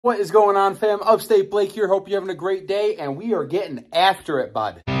What is going on, fam? Upstate Blake here. Hope you're having a great day, and we are getting after it,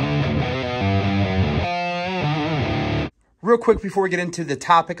 bud. Real quick before we get into the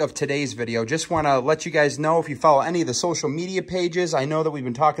topic of today's video, just want to let you guys know, if you follow any of the social media pages, I know that we've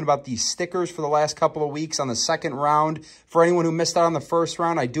been talking about these stickers for the last couple of weeks on the second round. For anyone who missed out on the first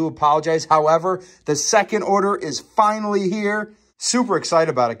round, I do apologize. However, the second order is finally here. Super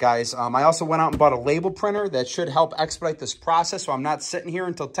excited about it, guys. I also went out and bought a label printer that should help expedite this process, so I'm not sitting here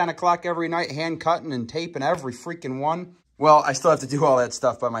until 10 o'clock every night hand cutting and taping every freaking one. Well, I still have to do all that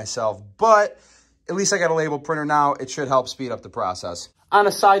stuff by myself, but at least I got a label printer now. It should help speed up the process. On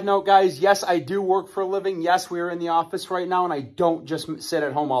a side note, guys, yes, I do work for a living. Yes, we are in the office right now, and I don't just sit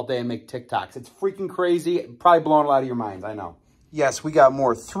at home all day and make TikToks. It's freaking crazy. Probably blowing a lot of your minds, I know. Yes, we got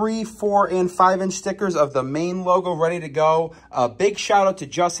more 3, 4, and 5-inch stickers of the main logo ready to go. A big shout out to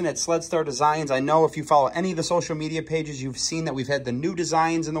Justin at Sled Designs. I know if you follow any of the social media pages, you've seen that we've had the new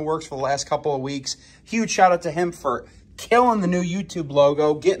designs in the works for the last couple of weeks. Huge shout out to him for killing the new YouTube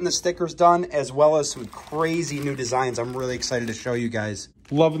logo, getting the stickers done, as well as some crazy new designs I'm really excited to show you guys.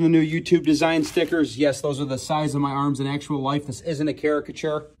 Loving the new YouTube design stickers. Yes, those are the size of my arms in actual life. This isn't a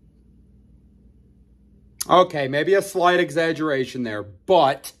caricature. Okay, maybe a slight exaggeration there,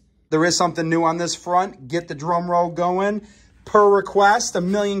 but there is something new on this front. Get the drum roll going. Per request,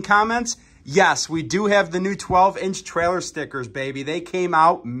 1 million comments. Yes, we do have the new 12-inch trailer stickers, baby. They came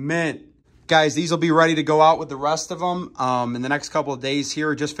out mint. Guys, these will be ready to go out with the rest of them in the next couple of days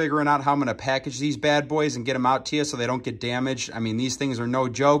here. Just figuring out how I'm going to package these bad boys and get them out to you so they don't get damaged. I mean, these things are no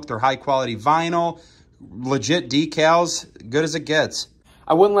joke. They're high-quality vinyl, legit decals, good as it gets.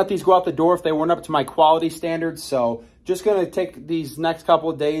 I wouldn't let these go out the door if they weren't up to my quality standards, so just going to take these next couple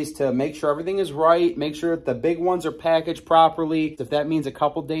of days to make sure everything is right, make sure that the big ones are packaged properly. If that means a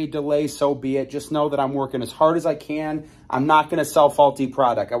couple day delay, so be it. Just know that I'm working as hard as I can. I'm not going to sell faulty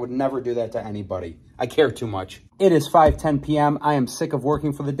product. I would never do that to anybody. I care too much. It is 5:10 p.m. I am sick of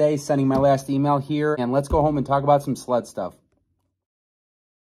working for the day, sending my last email here, and let's go home and talk about some sled stuff.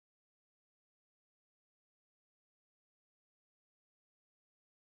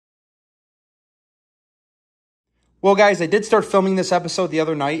 Well, guys, I did start filming this episode the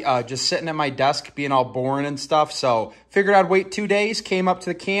other night, just sitting at my desk, being all boring and stuff. So figured I'd wait 2 days, came up to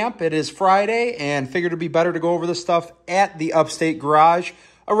the camp. It is Friday, and figured it'd be better to go over the stuff at the Upstate garage,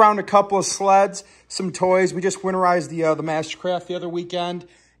 around a couple of sleds, some toys. We just winterized the Mastercraft the other weekend,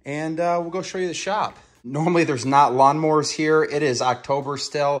 and we'll go show you the shop. Normally, there's not lawnmowers here. It is October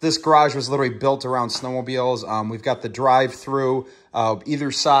still. This garage was literally built around snowmobiles. We've got the drive-through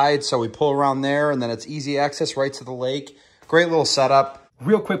either side, so we pull around there, and then it's easy access right to the lake. Great little setup.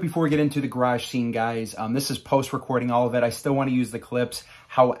 Real quick before we get into the garage scene, guys, this is post-recording all of it. I still want to use the clips.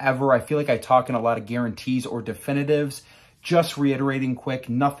 However, I feel like I talk in a lot of guarantees or definitives. Just reiterating quick,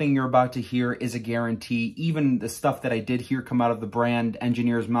 nothing you're about to hear is a guarantee. Even the stuff that I did hear come out of the brand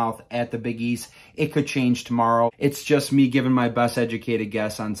engineer's mouth at the Big East, it could change tomorrow. It's just me giving my best educated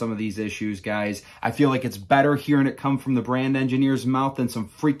guess on some of these issues, guys. I feel like it's better hearing it come from the brand engineer's mouth than some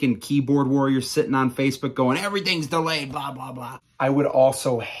freaking keyboard warriors sitting on Facebook going, everything's delayed, blah, blah, blah. I would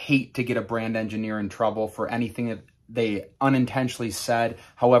also hate to get a brand engineer in trouble for anything that they unintentionally said.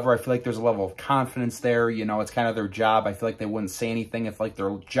 However, I feel like there's a level of confidence there. You know, it's kind of their job. I feel like they wouldn't say anything if like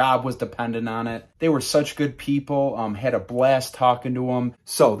their job was dependent on it. They were such good people. Had a blast talking to them.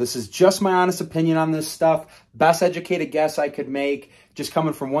 So this is just my honest opinion on this stuff. Best educated guess I could make. Just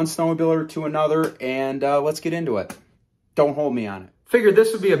coming from one snowmobiler to another. And let's get into it. Don't hold me on it. Figured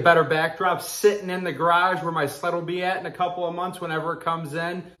this would be a better backdrop, sitting in the garage where my sled will be at in a couple of months whenever it comes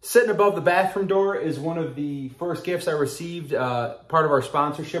in. Sitting above the bathroom door is one of the first gifts I received, part of our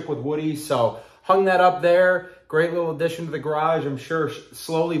sponsorship with Woody. So hung that up there. Great little addition to the garage. I'm sure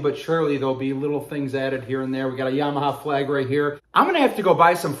slowly but surely there'll be little things added here and there. We got a Yamaha flag right here. I'm going to have to go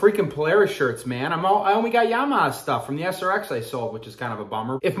buy some freaking Polaris shirts, man. I only got Yamaha stuff from the SRX I sold, which is kind of a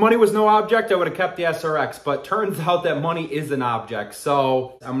bummer. If money was no object, I would have kept the SRX, but turns out that money is an object.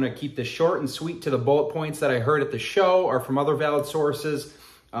 So I'm going to keep this short and sweet to the bullet points that I heard at the show or from other valid sources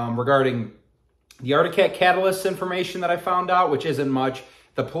regarding the Arctic Cat Catalyst information that I found out, which isn't much.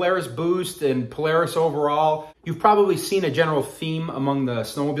 The Polaris Boost and Polaris overall, you've probably seen a general theme among the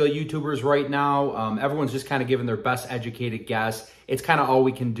snowmobile YouTubers right now. Everyone's just kind of giving their best educated guess. It's kind of all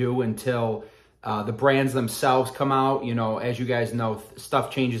we can do until the brands themselves come out. You know, as you guys know,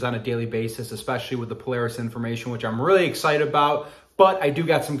 stuff changes on a daily basis, especially with the Polaris information, which I'm really excited about. But I do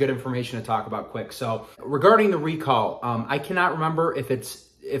got some good information to talk about quick. So regarding the recall, I cannot remember if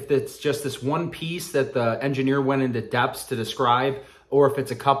it's just this one piece that the engineer went into depths to describe, or if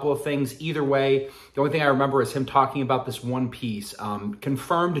it's a couple of things. Either way, the only thing I remember is him talking about this one piece.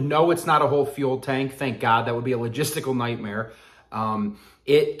 Confirmed, no, it's not a whole fuel tank. Thank God. That would be a logistical nightmare.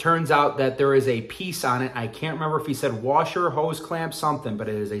 It turns out that there is a piece on it. I can't remember if he said washer, hose clamp, something, but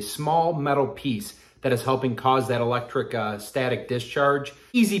it is a small metal piece that is helping cause that electric static discharge.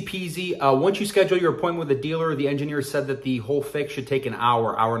 Easy peasy. Once you schedule your appointment with the dealer, the engineer said that the whole fix should take an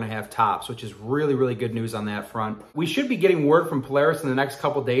hour, hour and a half tops, which is really, really good news on that front. We should be getting word from Polaris in the next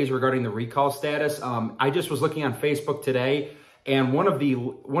couple days regarding the recall status. I just was looking on Facebook today, and one of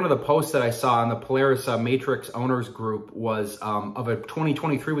the posts that I saw on the Polaris Matrix owners group was of a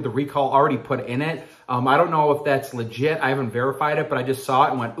 2023 with the recall already put in it. I don't know if that's legit. I haven't verified it, but I just saw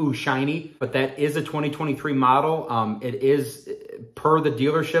it and went, ooh, shiny. But that is a 2023 model. It is per the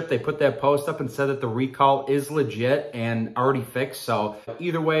dealership. They put that post up and said that the recall is legit and already fixed. So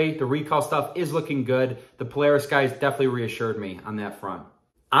either way, the recall stuff is looking good. The Polaris guys definitely reassured me on that front.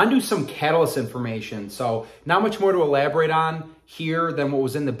 On to some catalyst information. So not much more to elaborate on here than what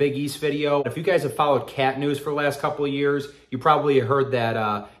was in the Big East video. If you guys have followed cat news for the last couple of years, you probably heard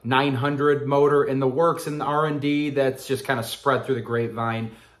that 900 motor in the works in R&D that's just kind of spread through the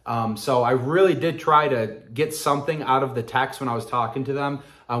grapevine. So I really did try to get something out of the text when I was talking to them.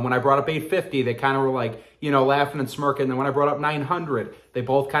 When I brought up 850, they kind of were like, you know, laughing and smirking. And then when I brought up 900, they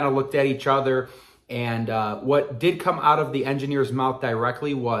both kind of looked at each other. And what did come out of the engineer's mouth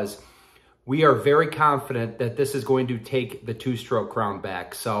directly was, we are very confident that this is going to take the two-stroke crown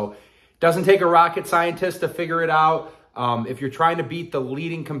back. So it doesn't take a rocket scientist to figure it out. If you're trying to beat the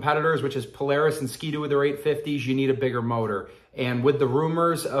leading competitors, which is Polaris and Ski-Doo with their 850s, you need a bigger motor. And with the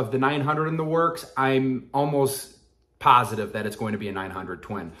rumors of the 900 in the works, I'm almost positive that it's going to be a 900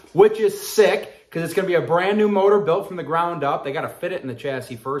 twin, which is sick because it's going to be a brand new motor built from the ground up. They got to fit it in the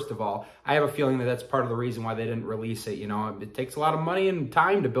chassis, first of all. I have a feeling that that's part of the reason why they didn't release it. You know, it takes a lot of money and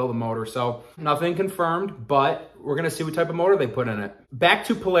time to build a motor. So nothing confirmed, but we're going to see what type of motor they put in it. Back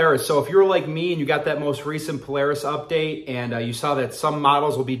to Polaris. So if you're like me and you got that most recent Polaris update and you saw that some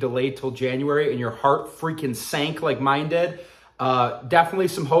models will be delayed till January and your heart freaking sank like mine did, definitely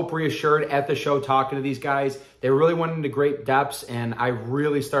some hope reassured at the show talking to these guys. They really went into great depths, and I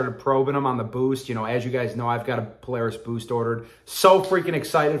really started probing them on the boost. You know, as you guys know, I've got a Polaris boost ordered. So freaking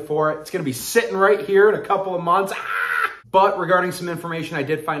excited for it. It's going to be sitting right here in a couple of months. But regarding some information I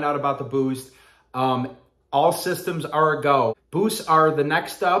did find out about the boost, all systems are a go. Boosts are the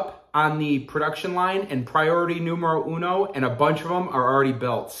next up on the production line and priority numero uno, and a bunch of them are already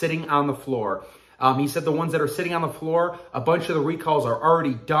built, sitting on the floor. He said the ones that are sitting on the floor, a bunch of the recalls are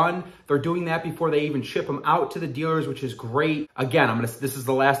already done. They're doing that before they even ship them out to the dealers, which is great. Again, this is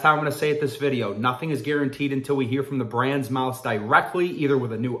the last time I'm gonna say it this video. Nothing is guaranteed until we hear from the brand's mouths directly, either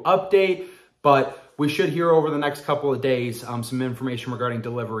with a new update, but we should hear over the next couple of days some information regarding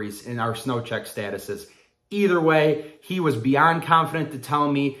deliveries and our snow check statuses. Either way, he was beyond confident to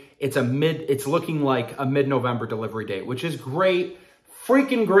tell me it's looking like a mid-November delivery date, which is great.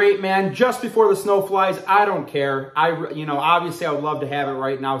 Freaking great, man. Just before the snow flies, I don't care. Obviously I would love to have it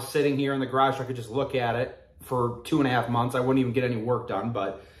right now sitting here in the garage so I could just look at it for 2.5 months. I wouldn't even get any work done,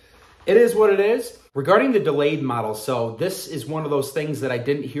 but it is what it is. Regarding the delayed model, so this is one of those things that I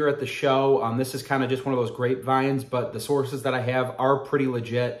didn't hear at the show. This is kind of just one of those grapevines, but the sources that I have are pretty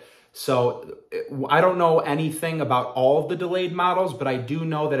legit. So I don't know anything about all of the delayed models, but I do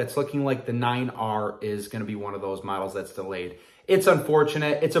know that it's looking like the 9R is going to be one of those models that's delayed. It's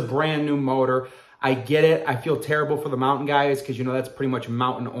unfortunate. It's a brand new motor. I get it. I feel terrible for the mountain guys because, you know, that's pretty much a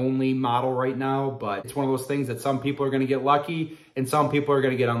mountain only model right now. But it's one of those things that some people are going to get lucky and some people are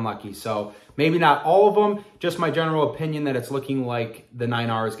going to get unlucky. So maybe not all of them, just my general opinion that it's looking like the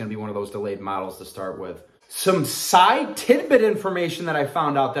 9R is going to be one of those delayed models to start with. Some side tidbit information that I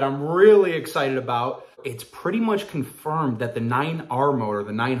found out that I'm really excited about. It's pretty much confirmed that the 9R motor,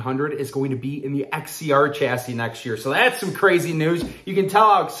 the 900, is going to be in the XCR chassis next year. So that's some crazy news. You can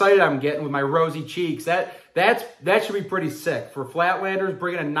tell how excited I'm getting with my rosy cheeks. That should be pretty sick. For Flatlanders,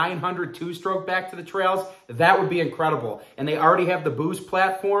 bringing a 900 two-stroke back to the trails, that would be incredible. And they already have the boost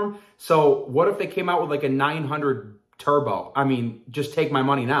platform. So what if they came out with like a 900 turbo? I mean, just take my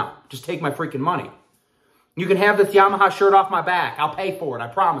money now. Just take my freaking money. You can have this Yamaha shirt off my back. I'll pay for it. I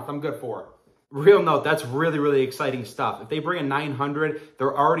promise. I'm good for it. Real note, that's really, really exciting stuff. If they bring a 900,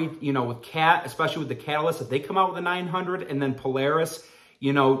 they're already, you know, with Cat, especially with the Catalyst, if they come out with a 900 and then Polaris,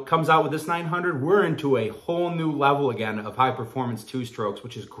 you know, comes out with this 900, we're into a whole new level again of high performance two strokes,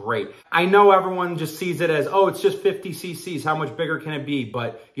 which is great. I know everyone just sees it as, oh, it's just 50 cc's. How much bigger can it be?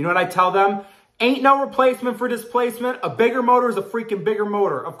 But you know what I tell them? Ain't no replacement for displacement. A bigger motor is a freaking bigger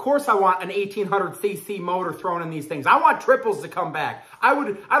motor. Of course I want an 1800cc motor thrown in these things. I want triples to come back. I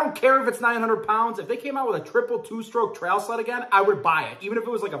don't care if it's 900 pounds. If they came out with a triple two-stroke trail sled again, I would buy it. Even if it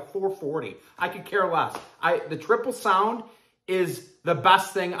was like a 440. I could care less. The triple sound is the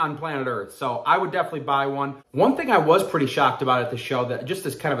best thing on planet Earth. So I would definitely buy one. One thing I was pretty shocked about at the show, that just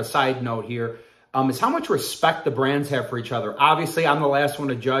as kind of a side note here, is how much respect the brands have for each other. Obviously, I'm the last one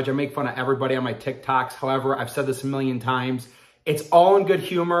to judge. I make fun of everybody on my TikToks. However, I've said this a million times. It's all in good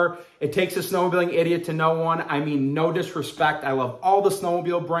humor. It takes a snowmobiling idiot to know one. I mean, no disrespect. I love all the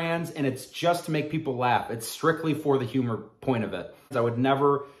snowmobile brands, and it's just to make people laugh. It's strictly for the humor point of it. I would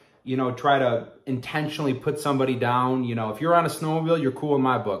never, try to intentionally put somebody down. If you're on a snowmobile, you're cool in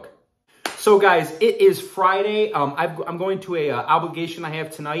my book. So guys, it is Friday. I'm going to a obligation I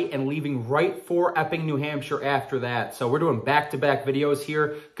have tonight and leaving right for Epping, New Hampshire after that. So we're doing back-to-back videos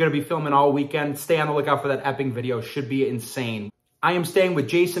here. Going to be filming all weekend. Stay on the lookout for that Epping video. Should be insane. I am staying with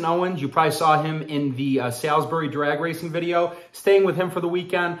Jason Owens. You probably saw him in the Salisbury drag racing video. Staying with him for the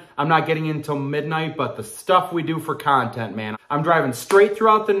weekend. I'm not getting in until midnight, but the stuff we do for content, man. I'm driving straight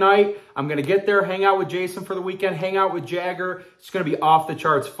throughout the night. I'm going to get there, hang out with Jason for the weekend, hang out with Jagger. It's going to be off the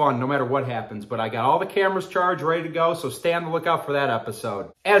charts fun no matter what happens. But I got all the cameras charged, ready to go, so stay on the lookout for that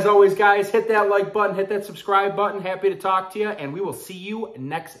episode. As always, guys, hit that like button, hit that subscribe button. Happy to talk to you, and we will see you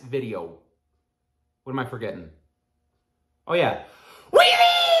next video. What am I forgetting? Oh, yeah.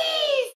 Wheelie!